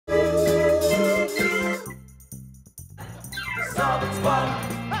I'm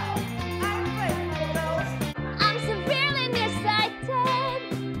severely nearsighted.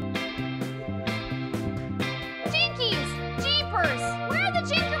 Jinkies! Jeepers! Where are the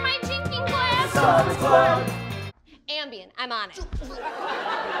jinker my jinking glasses? Ambien, I'm on it.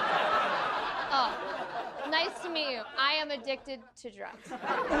 Oh, nice to meet you. I am addicted to drugs.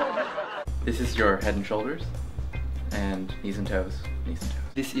 This is your head and shoulders, and knees and toes, knees and toes.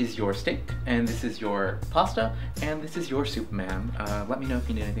 This is your steak, and this is your pasta, and this is your soup, ma'am. Let me know if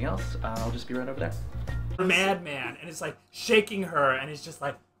you need anything else. I'll just be right over there. Madman, and it's like shaking her, and it's just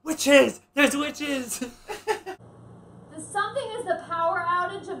like, witches! There's witches! The something is the power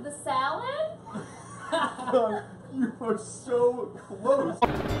outage of the salad? You are so close.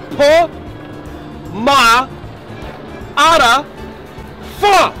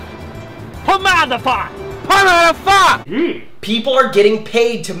 People are getting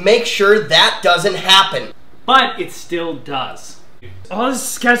paid to make sure that doesn't happen. But it still does. All this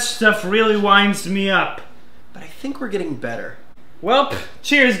sketch stuff really winds me up. But I think we're getting better. Well,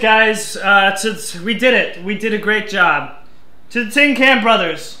 cheers, guys. We did it. We did a great job. To the Tin Can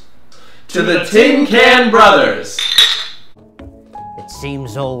Brothers. To the Tin Can Brothers! It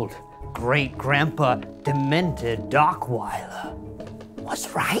seems old great-grandpa demented Dockweiler was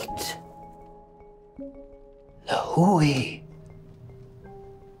right. The hooey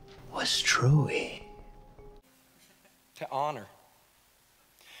was truey. To honor.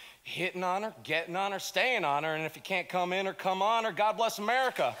 Hitting on her, getting on her, staying on her, and if you can't come in or come on her, God bless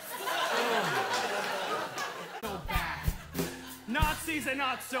America. So bad. Nazis are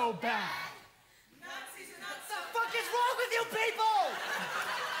not so bad. Nazis are not so... What the fuck is wrong with you people?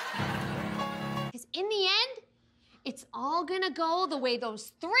 Because in the end, it's all gonna go the way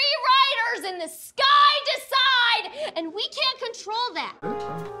those 3 riders in the sky decide, and we can't control that.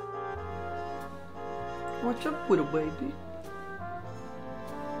 What's up with a baby?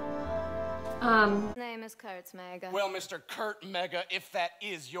 His name is Kurtz Mega. Well, Mr. Kurt Mega, if that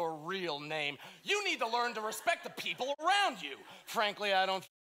is your real name, you need to learn to respect the people around you. Frankly, I don't